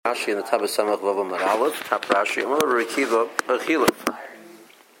Rashi in the Tab Samach Vav Amar Aleph, Top Rashi, Amar Rekiva Achilov.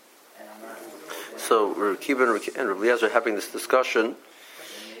 So Rekiva and Rabbi Eliezer are having this discussion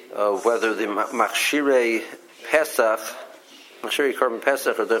of whether the Machshirei Pesach, Machshirei Korban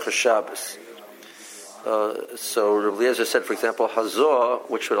Pesach, or Derech Shabbos. So Rabbi Eliezer said, for example, Hazor,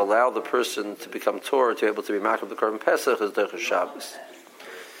 which would allow the person to become Torah to be able to be Makar the Korban Pesach, is Derech Shabbos.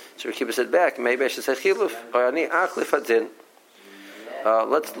 So Rekiva said back, maybe I should say Chiluf, or Ani Achlif Hadin.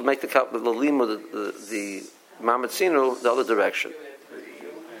 Let's make the limud, the mamatzinu, the other direction.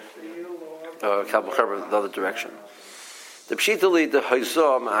 The other direction. The pshitali, the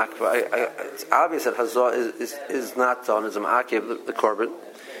hazah ma'akva. It's obvious that hazah is not done as a ma'akiv, the korban.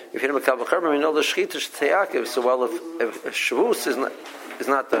 If you hit him a kabel korban, we know the shchita is teyakiv. So well, if shavus is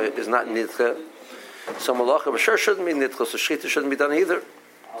not nidcha, so malacha sure shouldn't be nidcha. So shchita shouldn't be done either.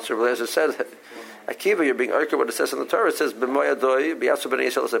 So Rabbi Eliezer said, Akiva, you're being argued what it says in the Torah. It says, B'moyadoi, B'yasu b'nei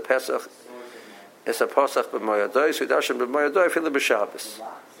Yisrael is a Pesach, it's a Pesach b'moyadoi, so Yidashem b'moyadoi, feel the b'Shabbos.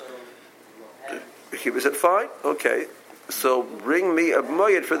 Akiva said, fine, okay, so bring me a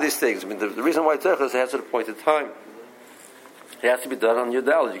moyad for these things. I mean, the reason why it's there is it has an appointed time. It has to be done on your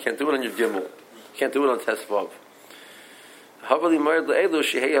Daled. You can't do it on your Gimel. You can't do it on Tesvav. Havali moyad le'elu,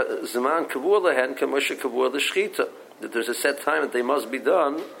 shehei zaman kavur lehen, kamoshe kavur l'shchita. That there's a set time that they must be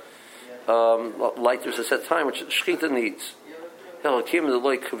done, like there's a set time which shchita needs. They don't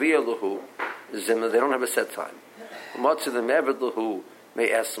have a set time.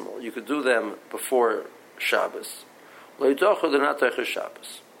 You could do them before Shabbos. They're not Teicher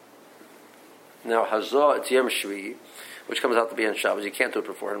Shabbos. Now Hazah it's Yom Shvi, which comes out to be on Shabbos. You can't do it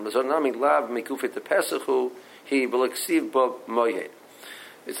before him.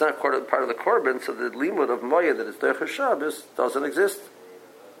 It's not part of the korban, so the limud of moyed that is Teicher Shabbos doesn't exist.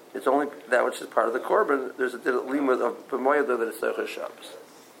 It's only that which is part of the korban. There's a limud of b'moyed that is Teicher Shabbos.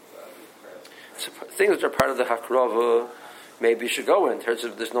 So things that are part of the hakrava maybe you should go in terms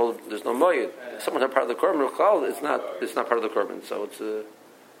of there's no moyed. Someone's not part of the korban. It's not part of the korban. So it's a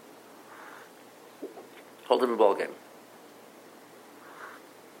whole different ball game.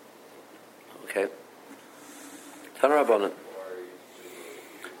 Okay. Tana Rabbanan.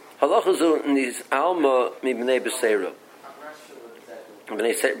 Halachazu nis alma mi b'nei b'seira.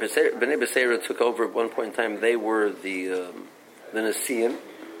 B'nei b'seira took over at one point in time. They were the Nasiim,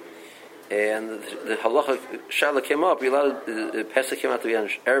 and the halacha shala came up. We allowed the Pesach came out to be on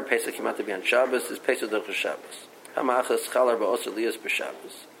Erev Pesach came out to be on Shabbos. Is Pesach derech Shabbos. Hamachas chalar ba'oser liyas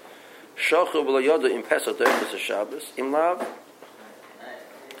b'Shabbos. Shochu v'lo yodu im Pesach derech Shabbos im lav.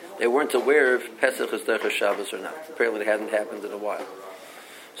 They weren't aware if Pesach is derech Shabbos or not. Apparently, it hadn't happened in a while.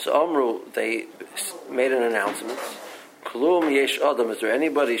 So Amru, they made an announcement. Klum yesh adam. Is there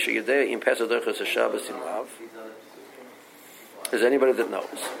anybody sheyadei in Pesach derech Shabbos in lav? Is there anybody that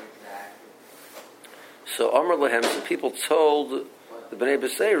knows? So Amr lehem, the people told the Bnei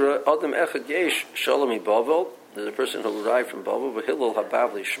B'Seira, Adam echad yesh shalom Bavel. There's a person who arrived from Bavel, v'hillel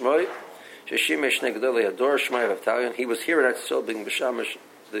habavli shmoi, sheshimesh negdeli hador shmai v'avtalion. He was here at Yisrael being b'shamish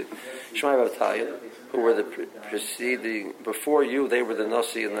the shmai v'avtalion, who were the preceding before you. They were the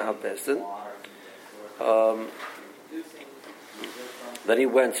Nasi and the Abbezdin. Then he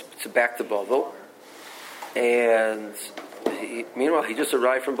went back to Bavel, and meanwhile he just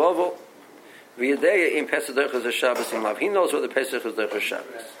arrived from Bavel. He knows where the Pesach is derech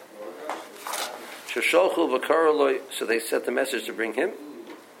Shabbos. So they sent the message to bring him.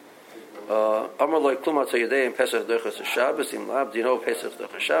 Do you know Pesach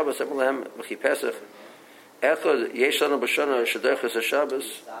derech Shabbos? Pesach. Echad yesh lanu b'shana shederech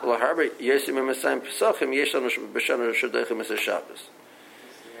Shabbos. L'harbe yesim emasayim Pesachim yesh lanu b'shana shederech Shabbos.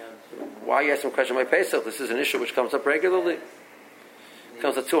 Why are you asking a question about Pesach? This is an issue which comes up regularly. It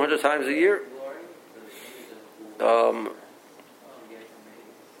comes up 200 times a year. Where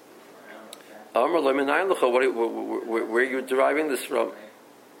are you deriving this from?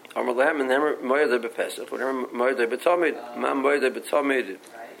 Just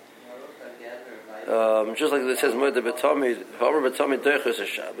like it says Moed B'Tamid, Homer B'Tamid Derechus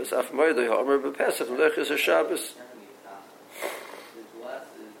HaShabbos, Af Moed Homer B'Pesach Derechus HaShabbos.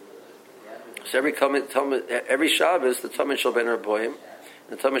 So every Shabbos, the Tamid Shal Ben Arboim, and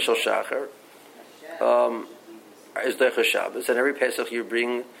the Tamid Shal Shachar, is Derech Shabbos, and every Pesach you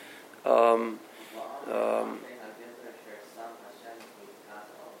bring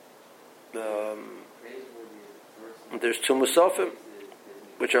there's two Musafim,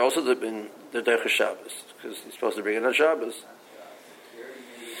 which are also the Derech Shabbos, because he's supposed to bring it on Shabbos.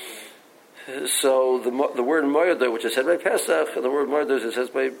 So the word Moyada, which is said by Pesach, and the word Moyada, which is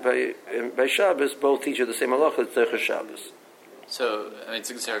said by Shabbos, both teach you the same halacha, it's Derech Shabbos. So, I mean,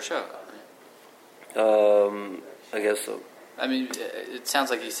 it's a Gzera Shava, right? I guess so. I mean, it sounds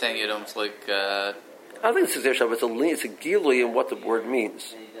like he's saying it almost like... I don't think it's a Gzera Shava. It's a gilui in what the word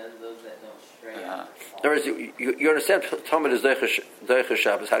means. In other words, you understand Talmud is Deicha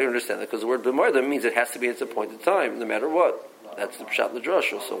Shabbos. How do you understand that? Because the word b'moedim means it has to be at its appointed time, no matter what. That's the pshat in the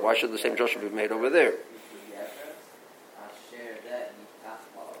drasha. So why should the same drasha be made over there?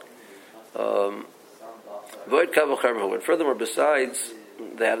 And furthermore, besides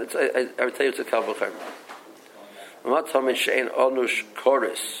that, I would tell you it's a kal v'chomer.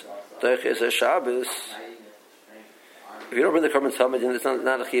 If you don't bring the korban tamid, then it's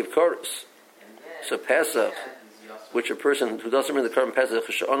not a chiv chorus. So Pesach, which a person who doesn't bring the korban Pesach,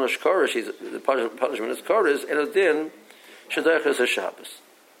 onush chorus, the punishment is chorus, and a din, shadayach is a Shabbos.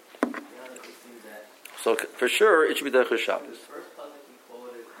 So for sure, it should be Deicha Shabbos.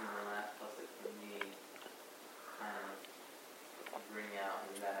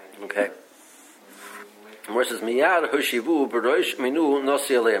 Okay. Where it says Miyad Hushivu B'Rosh Minu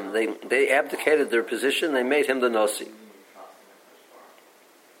Nosi Aleim. They abdicated their position. They made him the Nosi.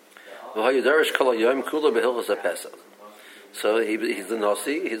 So he's the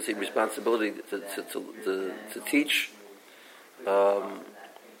Nosi. His responsibility to teach. As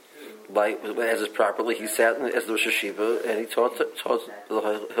is properly, he sat as the Rosh Hashiva and he taught the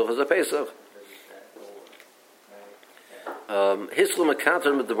Hilchos Pesach. Hislu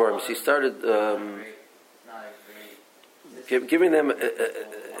Mekater with the Worms. He started giving them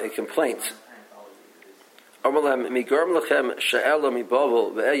a complaint. What's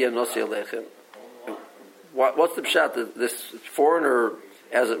the pshat that this foreigner,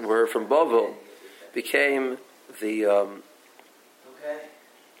 as it were, from Bavel, became the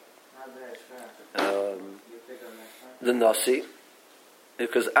Nasi?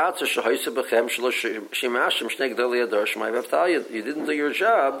 Because you didn't do your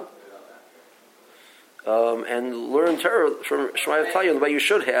job and learn Torah from Shmai V'Talya the way you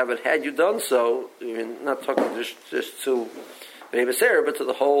should have, and had you done so, I mean, not talking just to Bnei B'Seir, but to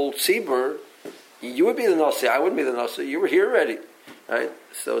the whole Tzibur, you would be the Nasi, I wouldn't be the Nasi, you were here already, right?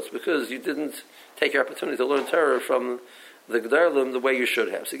 So it's because you didn't take your opportunity to learn Torah from the G'darim the way you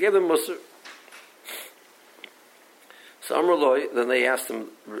should have. So he gave them Musar. So Amrullah, then they asked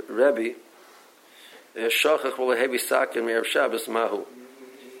him, Rebbe, Shachach v'lehevi sakin me'erev Shabbos mahu.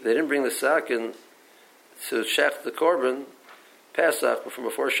 They didn't bring the sakin to shech the korban Pesach, but from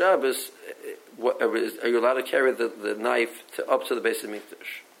before Shabbos, are you allowed to carry the knife up to the base of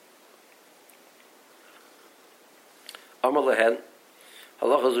Mikdash? Amar lehen,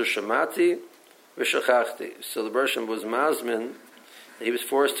 halacha zu shamati v'shachachti. So the Bershom was mazmin. He was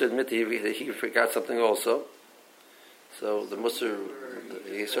forced to admit that he forgot something also. So the Musar,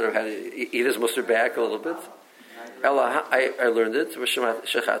 he sort of had to eat his Musar back a little bit. I learned it. I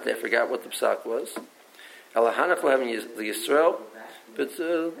forgot what the psak was. The Yisrael, but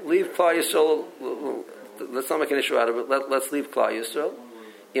leave Klal Yisrael. Let's not make an issue out of it. Let's leave Klal Yisrael.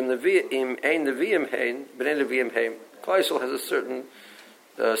 Im ein neviim hein, b'nei neviim hein. Klal Yisrael has a certain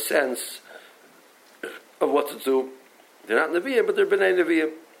sense of what to do. They're not neviim, but they're b'nei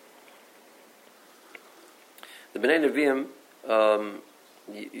neviim. The Bnei Nevi'im,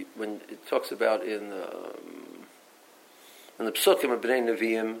 when it talks about in the Psukim of Bnei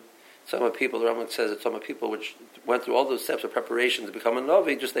Nevi'im, some of people, the Rambam says that some of people which went through all those steps of preparation to become a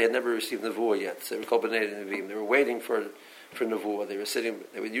Navi, just they had never received Nevuah yet. So they were called Bnei Nevi'im. They were waiting for Nevuah. They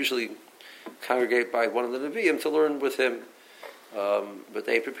would usually congregate by one of the Nevi'im to learn with him. But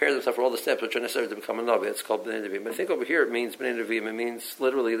they prepared themselves for all the steps which are necessary to become a Navi. It's called Bnei Nevi'im. I think over here it means Bnei Nevi'im. It means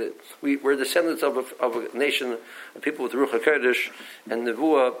literally that we're descendants of a nation of people with Ruach HaKodesh and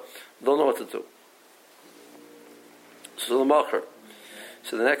Nevuah don't know what to do. So the Macher.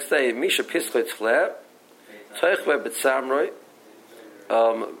 So the next day, Misha Piskle Tzchleh, Teichwe B'tzamroi,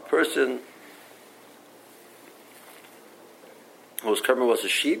 person whose covering was a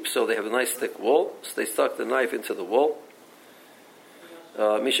sheep, so they have a nice thick wool, so they stuck the knife into the wool.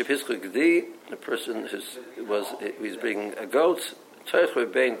 Misha Piskle Gdi, the person he was bringing a goat, Teichwe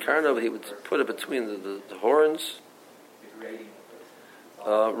Bein Karnav, he would put it between the horns.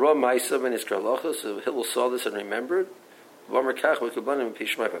 Ra Maisa Ben Iskarlocha, so Hillel saw this and remembered. That's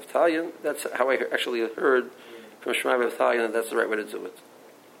how I actually heard from Shmai V'Thalyan, and that's the right way to do it.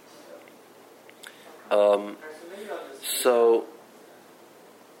 So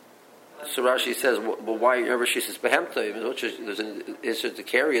Rashi says, well, why whenever she says behemtay, there's an issue to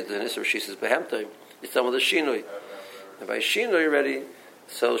carry it, there's an issue she says behemtay. It's done with a shinoi. And by shinoi already,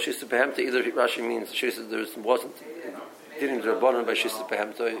 so she says behemtay, either Rashi means she says there wasn't didn't do a bonon by she says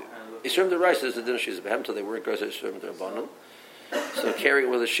behemtay. Yisrael the rice is the dinner she's behemtay, they weren't going to Yisrael the bonon. So carrying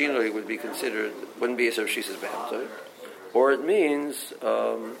it with a shinoi would be considered, wouldn't be a sort of Shisas Behamtoy. Or it means,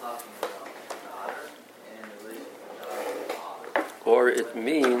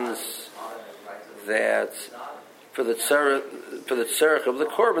 that for the tzarech of the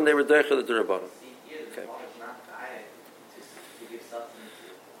korban they were deichel the Rabbanon.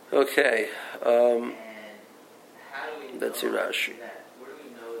 Okay. Let's see Rashi.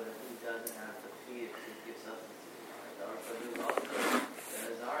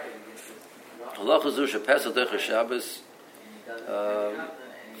 Halacha zu shepesach deichel Shabbos.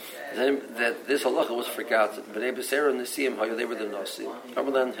 That this halacha was forgotten. Bnei B'Seira and Nesiim, how they were the Nasi.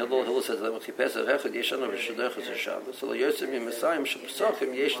 Ramadan Hillel says that Chi Pesach Echad Yesh Lanu Shadechas Shabbos. So Yotzim Yemesayim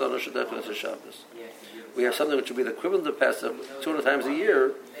Shepesachim Yesh Lanu Shadechas Shabbos. We have something which would be the equivalent of Pesach 200 times a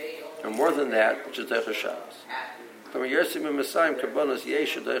year, or more than that, which is Shadechas Shabbos. From Yotzim Yemesayim Karbonos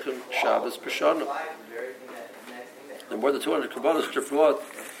Yesh Shadechas Shabbos Peshana. The more than 200 Karbonos which are brought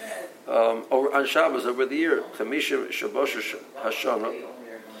on Shabbos over the year. Chamisha Shabbos Hashana.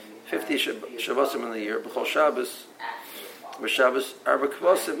 50 Shabbosim in the year. B'chol Shabbos, with Shabbos, Arba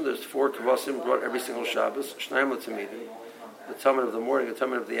Kvasim, there's 4 Kvasim brought every single Shabbos. Shnaim L'Tamidim, the Tamid of the morning, the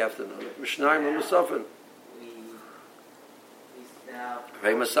Tamid of the afternoon. Shnaim L'Musafin.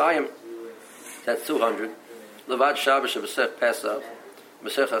 Rei Masayim, that's 200. Levad Shabbos of Masech Pesach,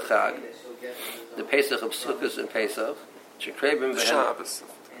 Masech HaChag, the Pesach of Sukkot and Pesach. Shekrebim Shabbos.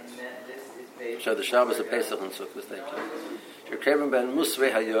 So the Shabbos of Pesach and Sukkot, thank you. Ben Musvei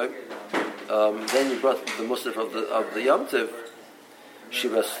Hayoy. Then you brought the Musaf of the Yom Tiv.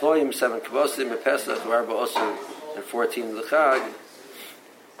 Shiva Sloim 7 Kvasim, a Pesach, Arba Osir, and 14 of the Chag.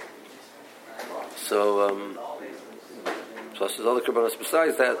 So plus there's other Karbanos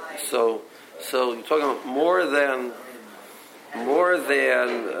besides that. So you're talking about more than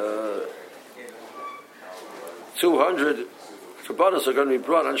 200 Karbanos are going to be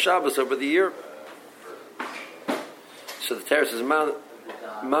brought on Shabbos over the year. So the Torah says, "Man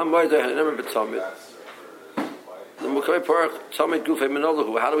moedeh never betamid." The Mukai Parach Tamid Gufei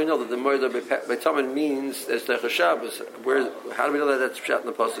Menolahu. How do we know that the moedeh betamid means there's Deichel Shabbos? How do we know that that's shot in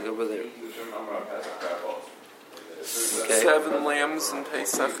the pasuk over there? Okay. 7 lambs in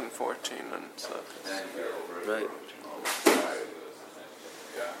Pesach and 14 in Sukkot. Right.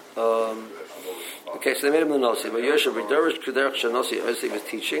 Okay, so they made him the Nasi. But Yosef B'Dorish K'derech Shanasi Yosef was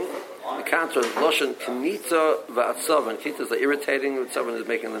teaching. The counter Loshen Knita V'Atzav, and Knita is like irritating, and someone is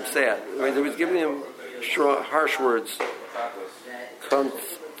making them sad. I mean, he was giving them harsh words.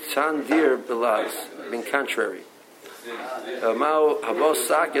 Tandir Belaz, being contrary. Mao Havos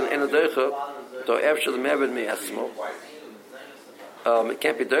Sakin Enadecha, though after the Meved Miasmo. It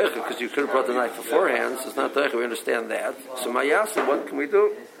can't be Deicha because you could have brought the knife beforehand, so it's not Deicha, we understand that. So Mayasa, what can we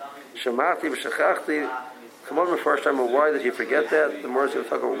do? Shemati v'shachachti. Come on, the first time, why did he forget that? The more is going to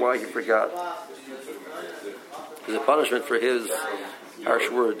talk about why he forgot. There's a punishment for his harsh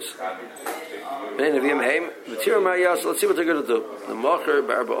words. Let's see what they're going to do. The Macher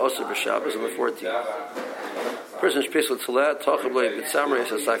Barba Osa b'Shabbos on the 14th. Person shpisel tzalat tachabli b'tzamri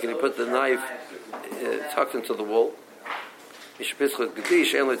esasak, and he put the knife tucked into the wool. Shpisel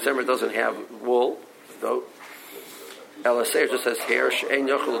gedish and tzamri doesn't have wool, though. Elaseir just says hair. She'ein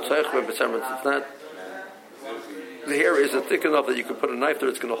yochel l'toich b'tzamri. It's not. The hair isn't thick enough that you can put a knife there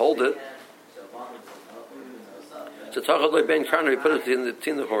that's going to hold it. So tachabli ben karner, he put it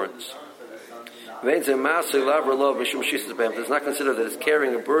in the horns. It's not considered that it's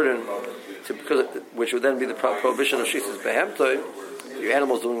carrying a burden, which would then be the prohibition of shisas behemtoy. Your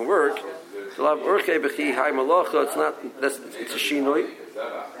animal's doing work. It's not. It's a shinoi,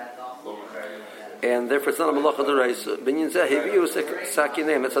 and therefore it's not a malacha d'oraisa.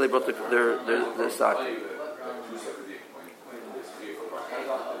 That's how they brought their saki.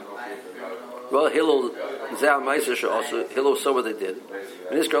 Well, Hillel also Hillel saw what they did.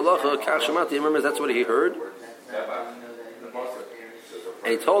 Remember, that's what he heard.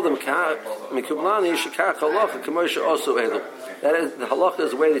 And he told them, that is, the halacha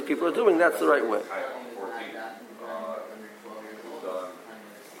is the way these people are doing, that's the right way.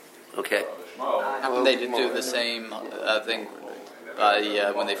 Okay. They did do the same thing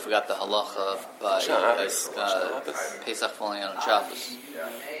by when they forgot the halacha by Pesach falling on Shabbos.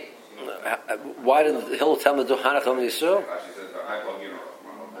 Why didn't Hillel tell them to do Hanukkah and Yisrael?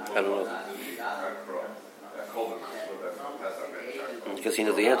 I don't know. Because he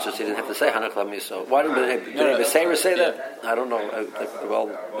knew the answer, so he didn't have to say Hanukkah and Yisrael. Why didn't Besaira say that? I don't know.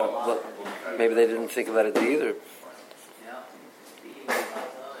 Maybe they didn't think of that idea either.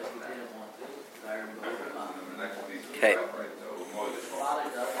 Okay.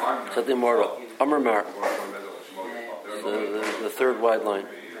 Something more. Amar Mar. the third wide line.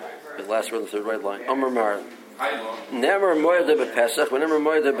 The last word, the third wide line. Amar Mar. Never moyde b'Pesach, never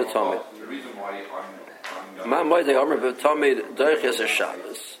moyde b'Tomid. Ma moyde Amar b'Tomid doiches a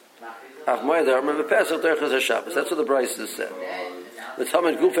Shabbos. Af moyde Amar b'Pesach doiches a Shabbos. That's what the Bryce said. The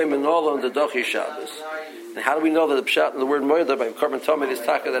Tomid gufei menola on the dochi Shabbos. And how do we know that the pshat in the word moyde by Korban Tomid is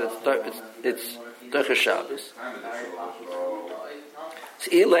taka that it's doiches Shabbos? It's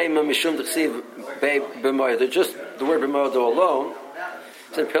ileima mishum t'chsiv b'moyde. Just the word b'moyde alone.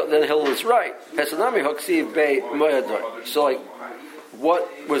 Then Hillel is right. Pesanami hoksiv be moyadoi. So, like, what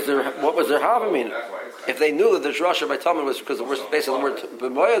was their hava meaning? If they knew that the Rasha by Talmud was because it was based on the word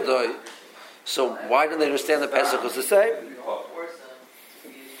b'moyadoi, so why didn't they understand that Pesach was the same?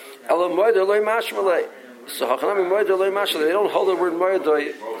 Elo moyadoi loy mashmalei. So hachanami moyadoi loy mashmalei. They don't hold the word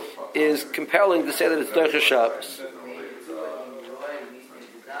moyadoi is compelling to say that it's doiches Shabbos.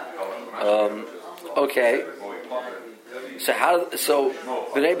 Okay. So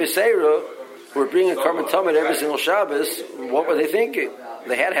B'nai B'Seira were bringing a Korban Tamid every single Shabbos. What were they thinking?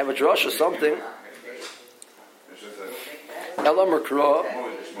 They had to have a drush or something. Elam Kra,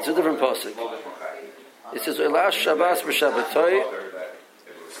 it's a different pasuk. It says Elash Shabbos b'Shabbatoi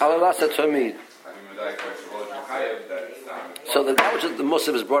Alalas Tamid. So that which the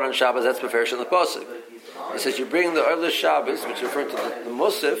Musaf is brought on Shabbos, that's Beferish in the pasuk. It says you bring the early Shabbos, which is referring to the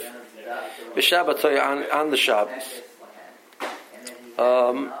Musaf, b'Shabbatoi on the Shabbos.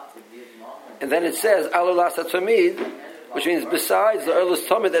 And then it says Alalas Tamid, which means besides the earliest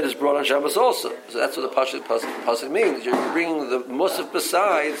Tamid that is brought on Shabbos also. So that's what the pasuk means. You're bringing the Musaf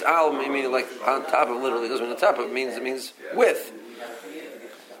besides Al, meaning like on top of, literally doesn't mean on top of, it means with.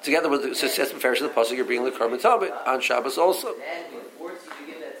 Together with the success of the pasuk, you're bringing the Korban Tamid on Shabbos also.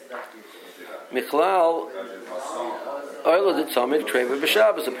 Michlal Oila the Tamid Kreva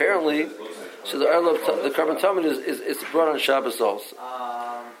b'Shabbos. Apparently, so the Oila of the Korban Tamid is brought on Shabbos also.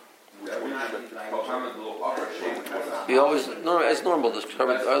 We always it's normal. The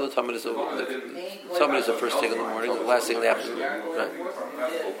Oila Tamid is the first thing in the morning, the last thing in the afternoon. Right?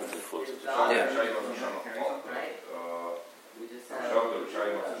 Yeah.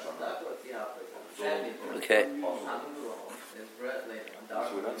 Okay.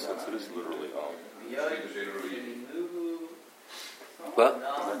 So in that sense, it is literally What? In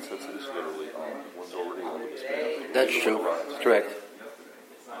that sense, it is literally one's already on the That's true. Correct.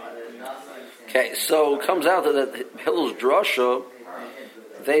 Okay, so it comes out that Hillel's drasha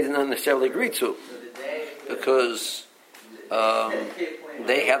they did not necessarily agree to, because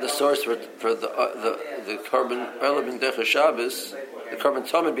they had the source for the Korban Oila being Doiches Shabbos, the Korban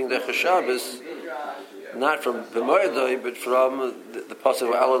Tamid being Doiches Shabbos, not from B'moyadoi, but from the pasuk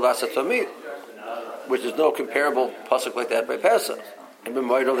of Alalas Tamid, which is no comparable pasuk like that by Pesach. And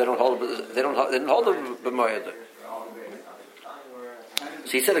B'moyadoi they didn't hold the B'moyadoi.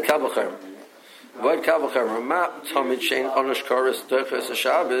 So he said a Kabbalah. Void Kabbalah. Ma Tamid Shein Onush Koris Doiches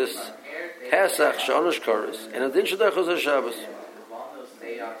Shabbos Pesach Shonush Koris and Adin Shadoiches Shabbos.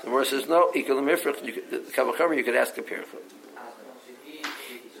 The Gemara says no. The Kabbalah you could ask a pircha.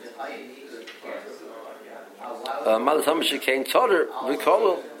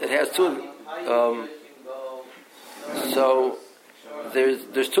 It has two. So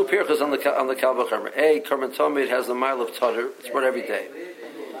there's two pirchas on the Kabbalah. A Korban Tamid has the mile of Toder. It's brought every day.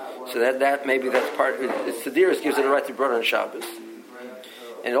 So that maybe that's part. It's the dearest gives it a right to be brought on Shabbos.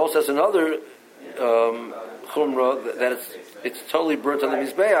 And it also has another chumrah that it's totally burnt on the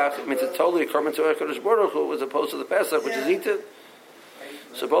mizbeach. It means it's totally a Korban to Hakadosh Baruch Hu as opposed to the Pesach, which is eaten.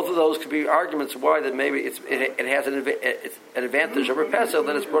 So both of those could be arguments why that maybe it has an advantage over Pesach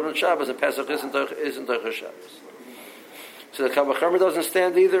that it's brought on Shabbos and Pesach isn't Doiches Shabbos. So the Kabbalah doesn't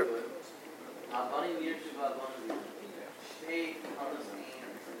stand either.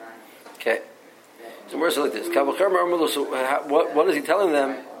 Okay. So where's it like this? Kabbalah, so what is he telling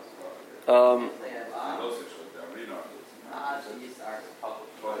them?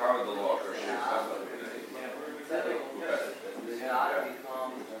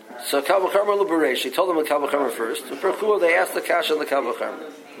 So Kabbalah Liberation. He told them the Kabbalah first. They asked the Kash on the Kabbalah.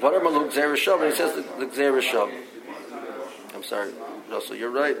 What are Maluk Zereshov? And he says the Zereshov. I'm sorry, Russell, you're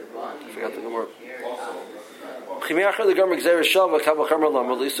right. I forgot the Gemara.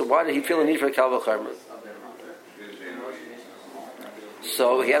 So why did he feel a need for a Kabbalah?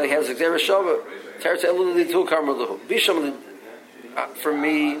 So he has a Zereshov. For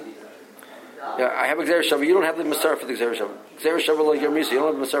me, I have a Zereshov. You don't have the Masar for the Zereshov. Zereshov lo Yermisa. You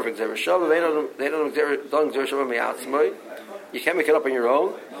don't have the Masar for Zereshov. They don't have Zereshov mi'atzmai. You can't make it up on your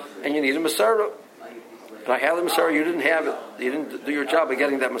own, and you need a Masara. And I have the Masara. You didn't have it. You didn't do your job of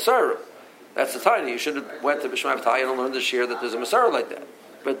getting that Masara. That's the time. You should have went to B'Shmai B'Tayin and learned this year that there's a Masorah like that.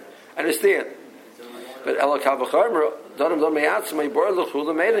 But I understand. But Ela Kal B'Charmer, Donam Don Me'atzmai Bor L'Chu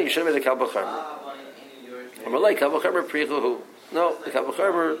L'Meina, you should have made a Kal B'Charmer. I'm like Kal B'Charmer Prichu. No, the Kal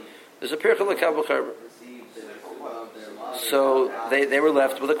B'Charmer is a Pircha L'Kal B'Charmer. So they were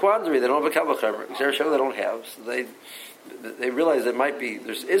left with a quandary. They don't have a Kal B'Charmer. They don't have. So they realized there might be,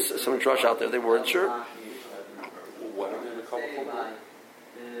 there is some drush out there. They weren't sure.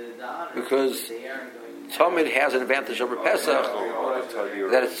 Because Talmud has an advantage over Pesach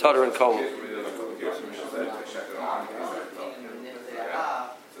that it's Tater and Kol.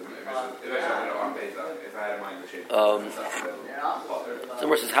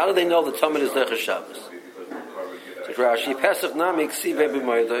 Someone says, how do they know the Talmud is Derech Shabbos? So Rashi, Pesach Nami Ksive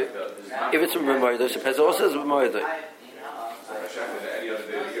B'Moedoi. If it's from B'Moedoi, so Pesach also says B'Moedoi.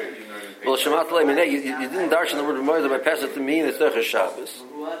 Well, Shemat Le'minei, you didn't darshan the word B'Moedoi by Pesach to mean it's Derech Shabbos.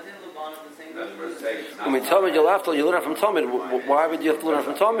 I mean, Talmud, you learn it from Talmud. Why would you have to learn it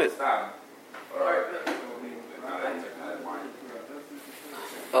from Talmud?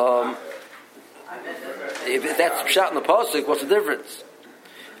 If that's shot in the pasuk, what's the difference?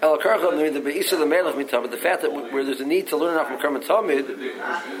 The fact that where there's a need to learn it from Karma Talmud, the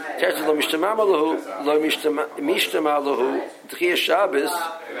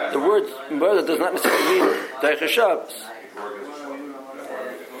word murder does not necessarily mean Derech Shabbos.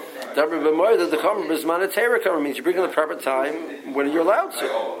 The Karma Bismana Torah Karma means you bring in the proper time when you're allowed to.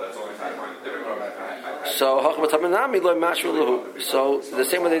 So the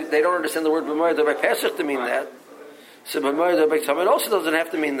same way they don't understand the word b'moed by Pesach to mean that. So b'moed by Talmud also doesn't have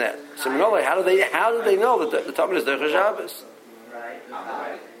to mean that. So how do they know that the Talmud is Derech Shabbos?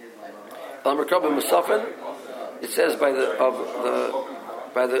 It says by the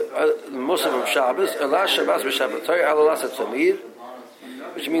Musaf of Shabbos, Elas Shabbos v'Shabbat Torah Alalas Tamid,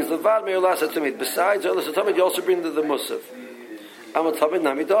 which means Levad Me'Alalas Tamid. Besides Alalas Tamid, you also bring the Musaf. Amal Talmud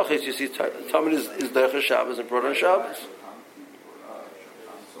Nami Dochis. You see, Talmud is Derech Shabbos and brought on Shabbos.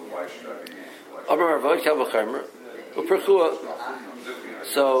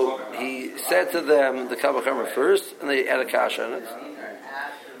 So he said to them the Kal V'Chomer first, and they add a kasha on it.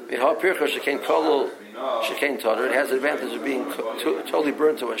 It has the advantage of being totally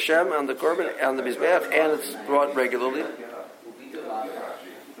burnt to Hashem on the korban, on the mizbeach, and it's brought regularly.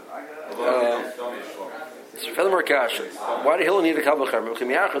 Furthermore, kasha. Why did Hillel need a Kal V'Chomer?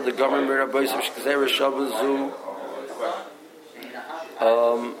 The government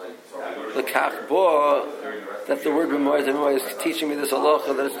the kachbo that the word b'moed is teaching me this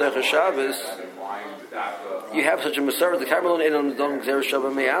halacha that it's Derech Shabbos. You have such a Masorah. The Karmelon in on Don Gzeir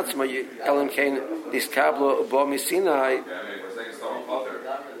Shabbat Me'atzma. Elam Kain Iskablo Bo Misinai.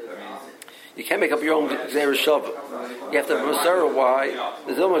 You can't make up your own Gzeir Shabbat. You have to have a Masorah. Why?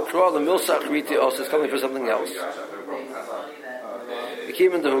 The Zilma Kral, the Milsach Riti also is coming for something else. The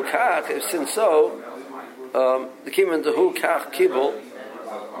Kiman Dehu Kach, if since so, the Kiman Dehu Kach Kibble.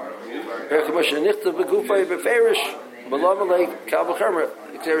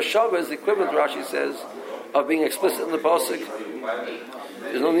 Gzeir Shabbat is the equivalent, Rashi says, of being explicit in the pasuk.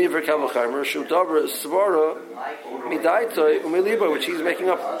 There's no need for Kal V'Chomer. Shudabra Svara Midaitoi Umiliba, which he's making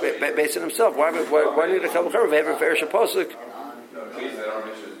up based on himself. Why need a Kal V'Chomer? They have a fairish pasuk.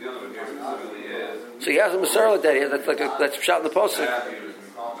 So he has a Masorah like that. That's shot in the pasuk.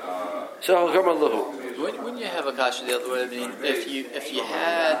 So wouldn't you have a kasha the other way? I mean, if you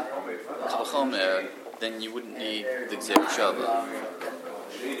had Kal V'Chomer, then you wouldn't need the Gzeir Shabbat.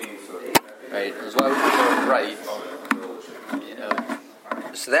 Right? Because why would you go right? You know.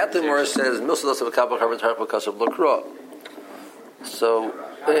 So that the Gemara says, "Milsados of a Kal V'Chomer Tarach B'Kasav L'Kra." So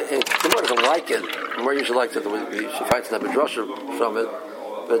the Gemara doesn't like it. The Gemara usually likes it. We should find some type of drasha from it,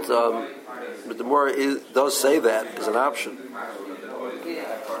 but the Gemara does say that as an option.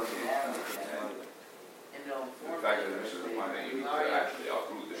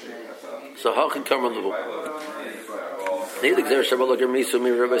 So how can come on the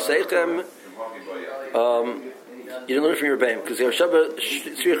you didn't learn from your Rebbeim because Gzeir Shabbat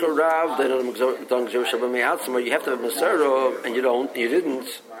Shricha Rav. They don't Gzeir Shabbat Me'atzma. You have to have Masorah, and you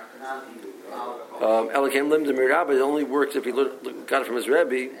didn't. Elakim Lim the Mirabah. It only works if he got it from his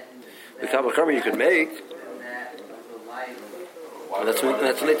Rebbe. The Kal V'Chomer you could make. And that's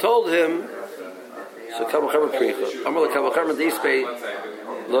when they told him. So Kal V'Chomer Pricha. Amar Kal V'Chomer Dispei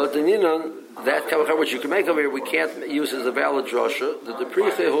Lo Daninon. That Kal V'Chomer which you can make over here, we can't use as a valid drasha. The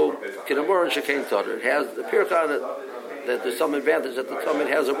Pricha who Kinamor and Shekain Tater. It has the Pircha on it that there's some advantage that the Talmud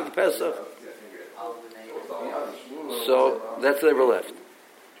has over the Pesach. So that's they were left.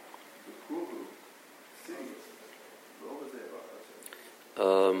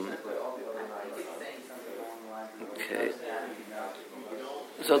 Okay.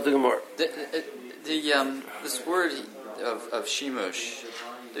 So the Gemara. This word of shimush,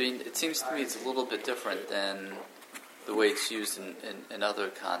 I mean, it seems to me it's a little bit different than the way it's used in other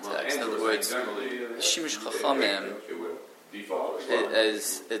contexts. In other words, shimush chachamim,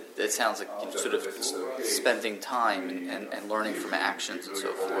 it sounds like sort of spending time and learning from actions and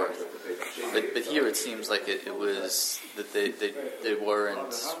so forth. But here it seems like it was that they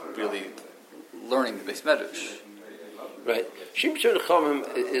weren't really learning the Beis Medrash. Right. Shimush chachamim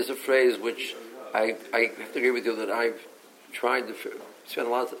is a phrase which I have to agree with you that I've tried to spend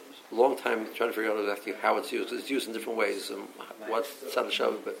a long time trying to figure out exactly how it's used. It's used in different ways. What Tzad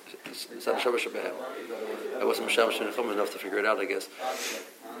Shabbat should have. I wasn't Misham enough to figure it out, I guess.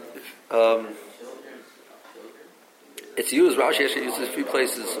 It's used, Rashi actually uses a few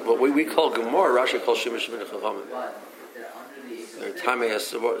places. What we call Gemara, Rashi calls Shimush Min Chachamim. Or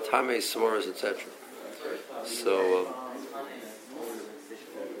Tamei Savoras, etc. So,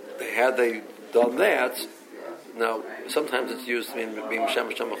 had they done that, now sometimes it's used to mean being Misham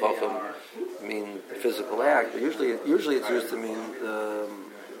Chacham, mean physical act, but usually it's used to mean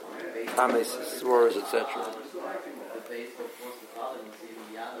Tamei Savoras, etc.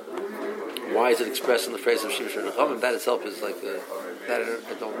 Why is it expressed in the phrase of Shimush Min Chachamim? That itself is like that I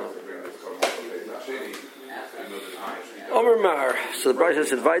don't know. Omer Mar. So the Brayta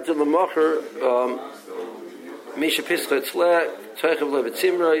says, "Vayter l'mocher misha pischa tzle teichav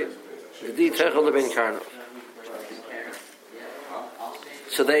lebetzimrei v'di teichav leben karnav."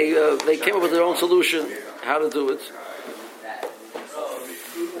 So they came up with their own solution how to do it.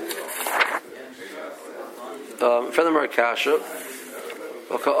 Furthermore, kasha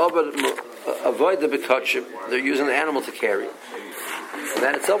avoid the bekachim. They're using the animal to carry.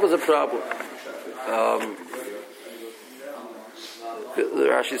 That itself is a problem. The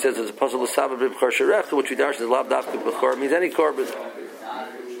Rashi says there's a puzzle of sabah b'bchor sherecha, which we dash is lav dafka b'chor, means any korban.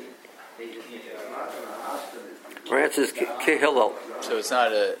 Our answer is kehillel. So it's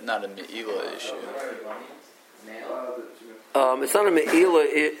not a me'ila issue. It's not a me'ila.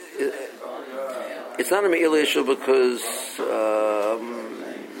 It's not a me'ila issue because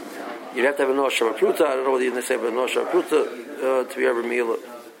you'd have to have a nosh pruta. I don't know whether you say a nosh pruta to be ever me'ila.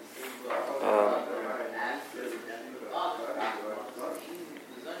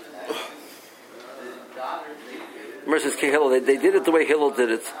 Versus Hillel, they did it the way Hillel did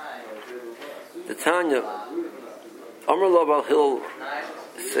it. The Tanya, Amar Lav al Hillel,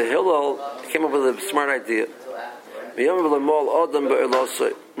 so Hillel came up with a smart idea.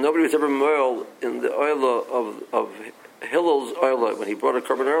 Nobody was ever moiled in the oil of Hillel's oil. When he brought a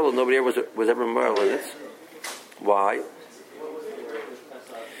carbon oil, nobody ever was ever moiled in it. Why?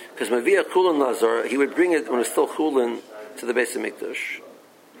 Because Mavia Kulin Nazar, he would bring it when it's still Kulin to the Beis Hamikdash.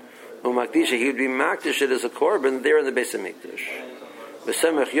 He would be makdish it as a korban there in the Beis Hamikdash.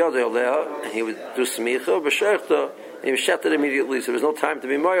 And he would do smicha, and he was shattered immediately, so there was no time to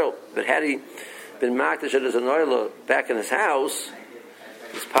be moiled. But had he been makdish it as an oila back in his house,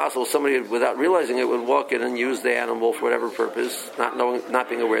 it's possible somebody, without realizing it, would walk in and use the animal for whatever purpose, not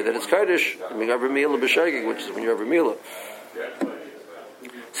being aware that it's kodesh, which is when you're over mila.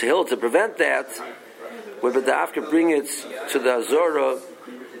 So to prevent that, would B'da'afka bring it to the Azorah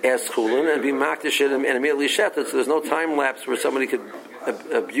as chulin and be makdish it and immediately shet it, so there's no time lapse where somebody could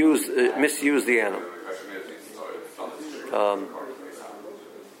misuse the animal.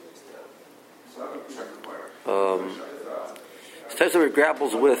 So it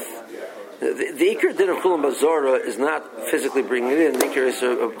grapples with the ikar din of chulin bazora is not physically bringing it in. The ikar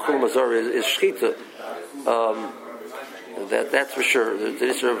of chulin bazora is shchita. That's for sure. The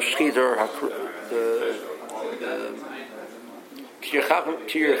issue of shchita so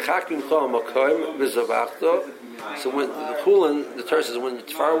when the chulin, the Torah says when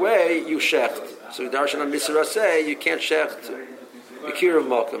it's far away, you shecht. So darshan on Misra say you can't shecht Akir of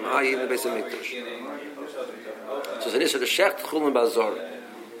Malkum, i.e. in the Beis Hamikdash. So it's an issue to shecht chulin bazor.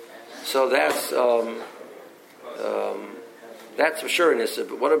 So that's for sure an issue.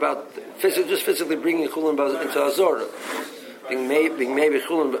 But what about just physically bringing chulin into Azorah? Being maybe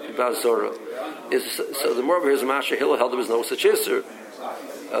chulin bazorah is so. The more of his Masha Hillel held there was no such issur.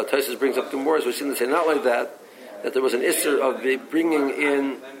 Tosfos brings up the more as we've seen them say not like that there was an issur of bringing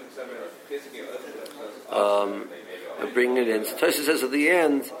in. Bringing it in. So Tosfos says at the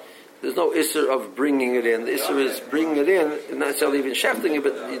end, there's no issur of bringing it in. The issur is bringing it in, and not necessarily even shefting it,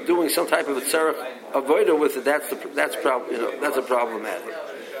 but you're doing some type of a tzarech avodah with it. That's a problematic.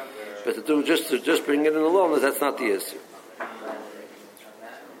 But to do just bring it in alone, that's not the issur.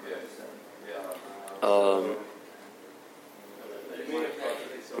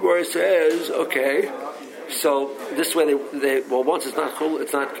 Where it says, okay, So this way, once it's not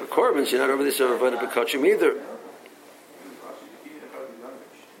korban, so you're not over this or avoid Pesachim either.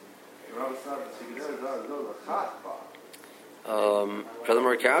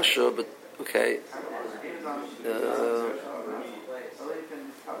 Furthermore, kasha, but okay.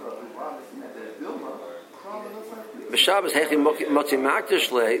 B'Shabbos hechi moti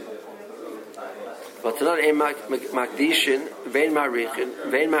makdish lei, but not a makdishin, vein marichin,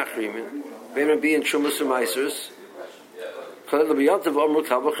 vein machrimin, vein rabbiin shumas u'maisers. We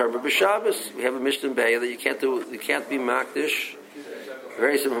have a Mishnah in Be'ah that you can't be makdish.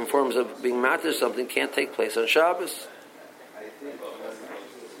 Various different forms of being makdish something can't take place on Shabbos.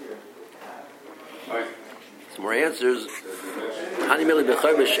 Some more answers. Hani mili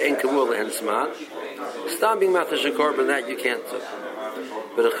b'chayvish ein kavur lehen zman. Stop being makdish a korban that you can't do.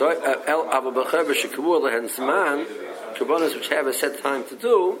 But ava b'chayvish kavur lehen zman, korbanos which have a set time to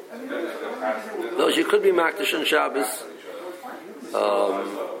do, those you could be makdish on Shabbos.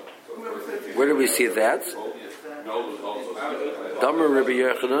 Where do we see that? Damer Rabbi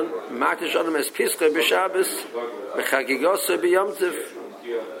Yochanan, makdish adam es piskei b'Shabbos, b'chagigos b'Yom Tov.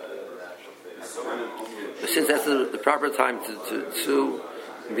 Since that's the proper time to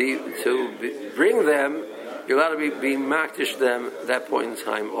bring them, you're allowed to be makdish them at that point in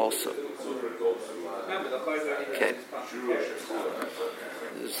time also. Okay.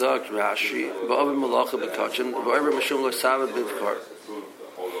 Zog Rashi, ba'avim malacha b'kachim, ba'avim mashum l'savad b'vkar.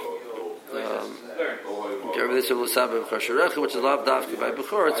 This is l'savad b'vkar, which is lav davki by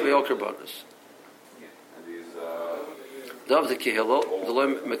b'chor, it's v'yol karbonis. Dav the kihilo, the loy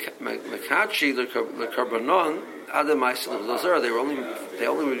mekachi the karbonon, adam ma'asim l'zar. They only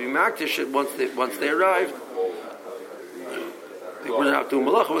would be makdish it once they arrived. They wouldn't have to do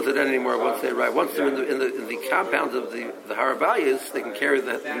malacha with it anymore once they arrive. Once they're in the compounds of the harabayas, they can carry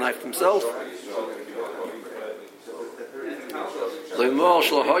the knife themselves. There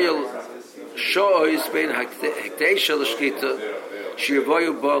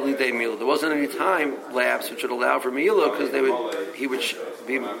wasn't any time lapse which would allow for milah because he would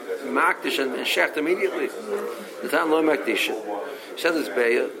be makdish and shecht immediately. The time lo makdish. Says this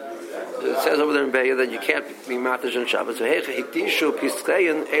Be'ah. It says over there in Be'ah that you can't be makdish on Shabbos. So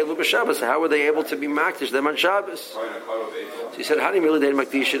how were they able to be makdish them on Shabbos? So he said, "Hani milah dein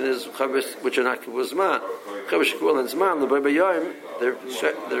makdishin is chavos which are not kavuz zman. Chavos shekuel and zman l'bay b'yom.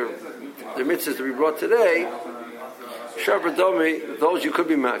 Their mitzvahs to be brought today. Shavar domi, those you could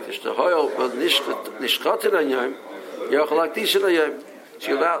be makdish. The hoyel nishchatin anyom, yochel lakdishin anyom. So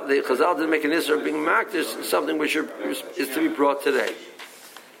you allow the Chazal didn't make an issue of being makdish something which is to be brought today.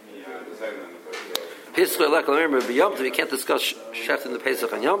 You can't discuss Sheft in the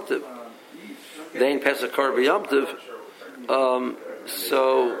Pesach on Yom Tov. They ain't Pesach Kar B'Yom Tov.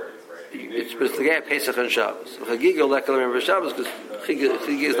 So it's the guy Pesach on Shabbos. Chagiga lekal remember Shabbos because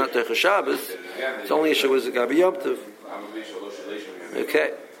Chagiga is not Teicha Shabbos. Its only issue was the guy B'Yom Tov.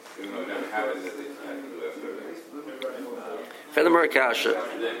 Okay. Furthermore, Kasha.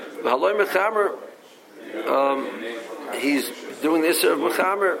 V'haloi Mechamer. He's doing the issue of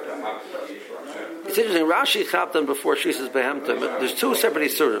Mechamer. It's interesting. Rashi chapped on before she says behemta. There's two separate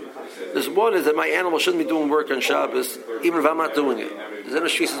isurim. There's one is that my animal shouldn't be doing work on Shabbos, even if I'm not doing it. There's then a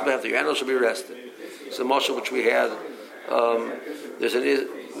she says behemta. Your animal should be rested. It's a mashal which we had. There's an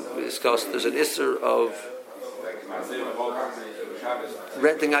isur of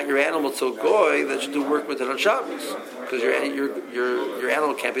renting out your animal to a goy that should do work with it on Shabbos because your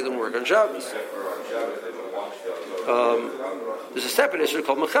animal can't be doing work on Shabbos. There's a separate issue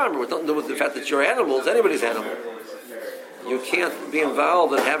called mechamer, with nothing to do with the fact that your animal is anybody's animal. You can't be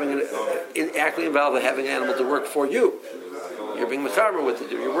involved in actively involved in having an animal to work for you. You're being mechamer with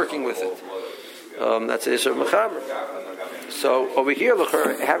it. You're working with it. That's an issue of mechamer. So over here,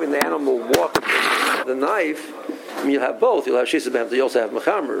 having the animal walk the knife, you'll have both. You'll have shisa b'hem, you also have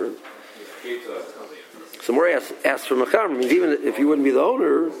mechamer. So more asks for mechamer. Even if you wouldn't be the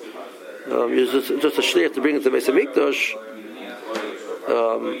owner, you're just a shliach to bring it to Beis HaMikdash.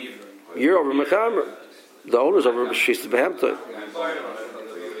 You're over mechamer. The owner's over shisa b'hem.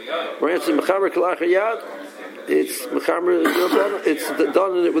 We're answering mechamer kalach yad. It's mechamer. It's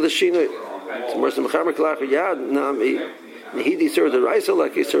done with a shina. So more than mechamer kalach yad. Nami nehidi served the raisa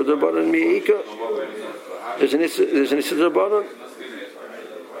like he served the banan miika. There's an issue the banan.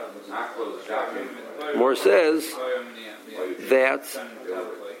 More says that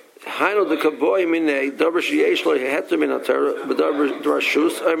Haino the kaboy minay davar sheyesh lo heter min atara b'davar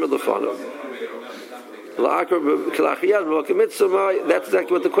drashus aymer lefanav. La'akar b'kelachiyad b'makamitzamai. That's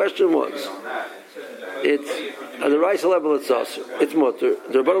exactly what the question was. It's at the raisa level it's aser. It's mutter.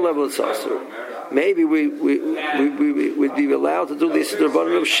 The rabbanon level it's aser. maybe we'd be allowed to do the Siddur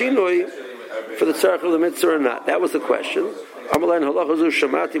Banan of Shinoi for the Tzarech of the Mitzvah or not. That was the question. I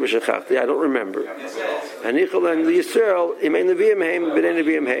don't remember.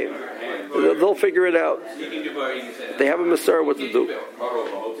 They'll figure it out. They have a Masorah what to do.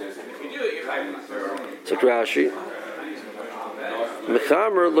 So Rashi.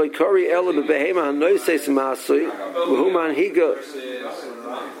 Mechamer loikari ela bebehema hanoises masui v'human higa.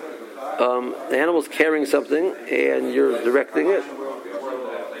 The animal's carrying something and you're directing it.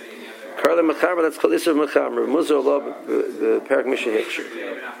 Karla mechamer, that's called isur mechamer. Muzar lo perak mishahiksher.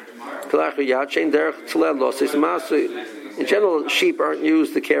 Kalachu yachain derech tzled loses masui. In general, sheep aren't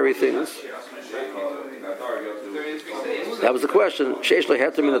used to carry things. That was the question. Sheish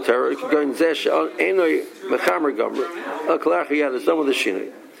lehetem in the Torah. You could go in zesh enoi mechamer gomer. Al kalachu yad is done with the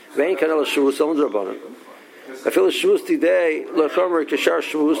shinui. Vein kanel shuvus on the rabbanon. I feel the shuvus today lechomer kishar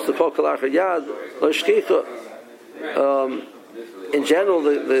shuvus to call kalachu yad lo shchicha. In general,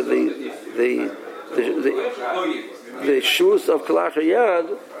 the shuvus of kalachu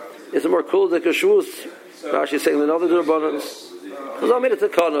yad is a more cool than shuvus. Rashi is saying the other rabbanons. Because I made it to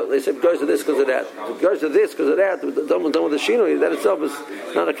Kana. They said it goes to this because of that. It goes to this because of that. Done with the Shinoi. That itself is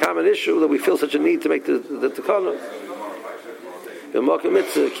not a common issue that we feel such a need to make the Takana. The Malka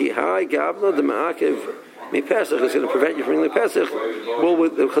Mitzvah ki hai gavna the ma'akev mi Pesach is going to prevent you from eating Pesach. Will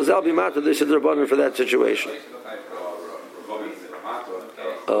with the Chazal be matter this is the rabbanon for that situation.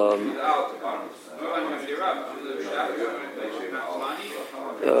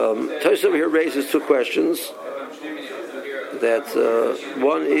 Tosha over here raises two questions. That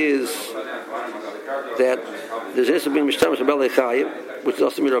one is that there's also been mishtamash b'alei chayim, which is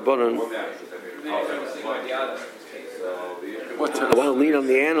also mirabbanon. I want to lean on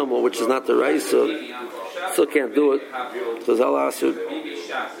the animal, which is not the right, so still can't do it. So I'll ask you.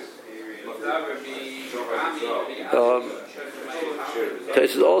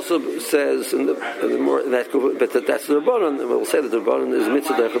 Tosha also says in the more that but that's the rabbanon, and we'll say that the rabbanon is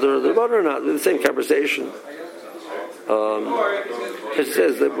mitzvah the rabbanon or not. They're the same conversation. It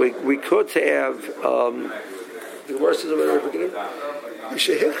says that we could have the worst is over beginning.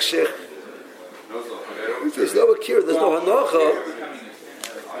 If there's no akir, there's no hanacha.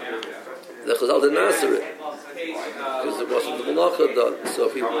 The Chazal didn't answer it because it wasn't the hanacha done. So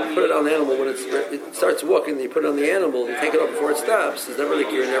if you put it on the animal when it starts walking, you put it on the animal, you take it up before it stops. There's never an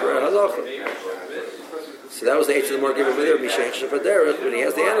akir, never a hanacha. So that was the H of the more given there. When he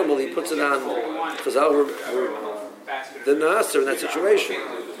has the animal, he puts it on. Chazal were the Nasser in that situation.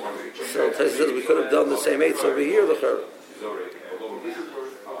 So Tess says we could have done the same eights over here.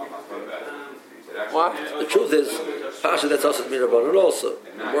 What? The truth is, Pasha, that's also Mirabanan also.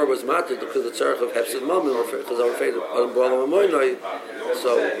 The more was matter because the tzarech of Hefsid Mammon, because I was afraid of Bolam Amoinoi.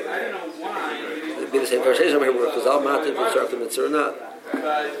 So it'd be the same conversation over here where because I'll matter the tzarech of Mitzvah or not.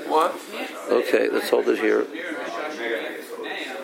 What? Okay, let's hold it here.